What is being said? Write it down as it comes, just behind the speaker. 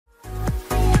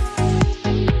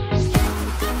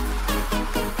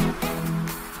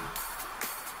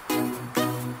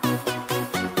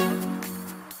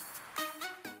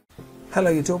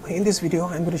Hello YouTube, in this video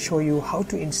I'm going to show you how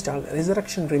to install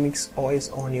Resurrection Remix OS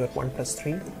on your OnePlus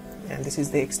 3, and this is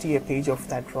the XDA page of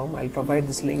that ROM. I'll provide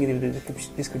this link in the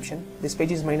description. This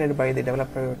page is maintained by the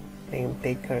developer named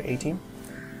Taker18,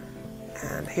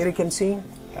 and here you can see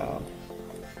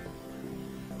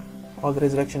all the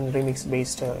Resurrection Remix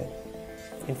based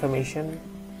information.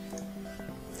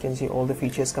 You can see all the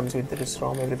features comes with this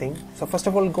ROM, everything. So first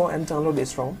of all, go and download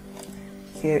this ROM.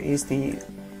 Here is the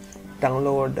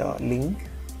download link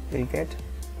you'll get,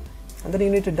 and then you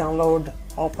need to download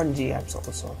OpenGApps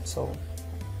also. So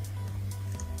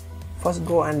first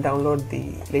go and download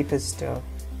the latest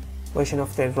version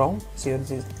of the ROM. So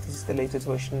this is the latest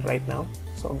version right now,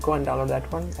 so go and download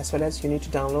that one, as well as you need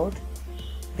to download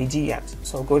the GApps.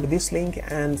 So go to this link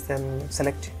and then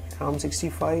select ROM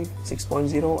 65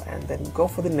 6.0 and then go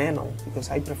for the Nano,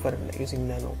 because I prefer using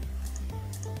Nano.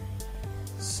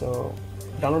 So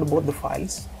download both the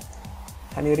files,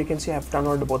 and here you can see I have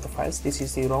downloaded both the files. This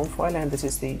is the ROM file and this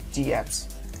is the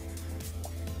GApps.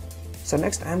 So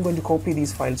next I am going to copy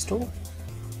these files to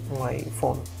my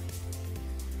phone,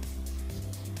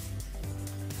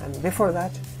 and before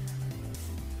that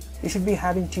you should be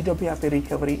having TWRP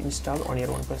recovery installed on your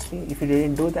OnePlus 3. If you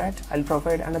didn't do that, I'll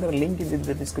provide another link in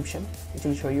the description which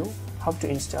will show you how to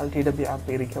install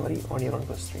TWRP recovery on your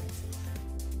OnePlus 3.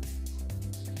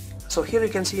 So here you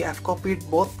can see I've copied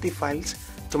both the files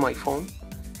to my phone.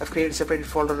 I've created a separate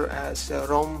folder as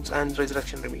ROMs and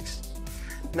Resurrection Remix.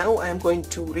 Now I am going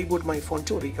to reboot my phone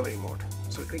to recovery mode.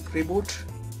 So click reboot,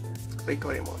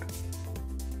 recovery mode.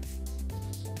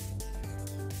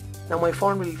 Now my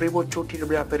phone will reboot to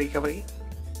TWRP recovery.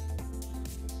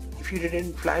 If you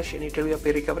didn't flash any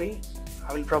TWRP recovery,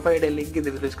 I will provide a link in the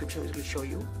description which will show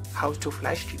you how to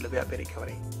flash TWRP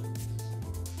recovery.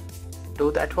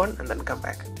 Do that one and then come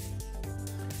back.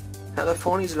 Now the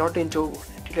phone is logged into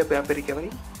TWRP recovery.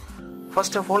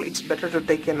 First of all, it's better to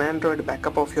take an Android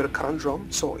backup of your current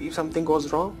ROM, so if something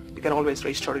goes wrong, you can always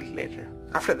restore it later.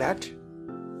 After that,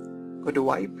 go to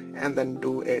wipe and then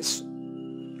do a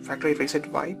factory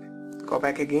reset wipe. Go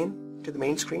back again to the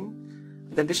main screen.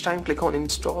 Then this time click on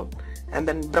install and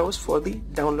then browse for the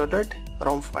downloaded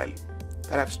ROM file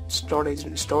that I've stored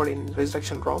in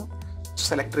Resurrection ROM.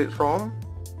 Select the ROM,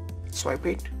 swipe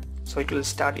it, so it will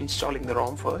start installing the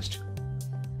ROM first.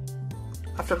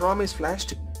 After ROM is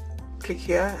flashed, click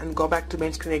here and go back to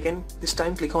main screen again. This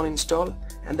time click on install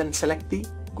and then select the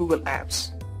Google Apps.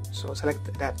 So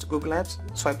select that Google Apps,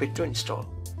 swipe it to install.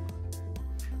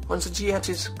 Once the GApps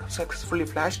is successfully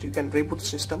flashed, you can reboot the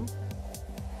system.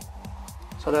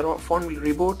 So the phone will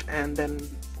reboot and then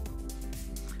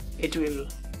it will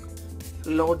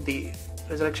load the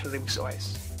Resurrection Remix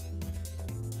OS.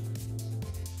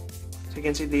 So you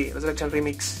can see the Resurrection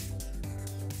Remix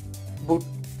boot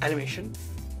animation.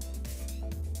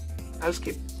 I'll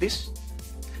skip this.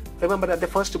 Remember that the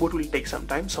first boot will take some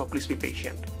time, so please be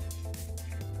patient.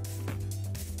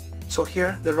 So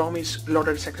here the ROM is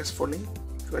loaded successfully.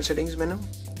 Your settings menu,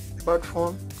 about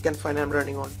phone, you can find I'm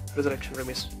running on Resurrection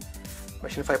Remix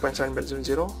version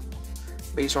 5.7.0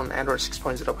 based on Android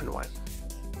 6.0.1.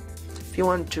 If you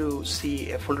want to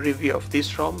see a full review of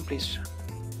this ROM, please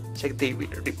check the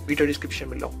video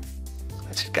description below.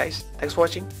 That's it guys, thanks for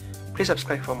watching, please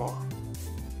subscribe for more.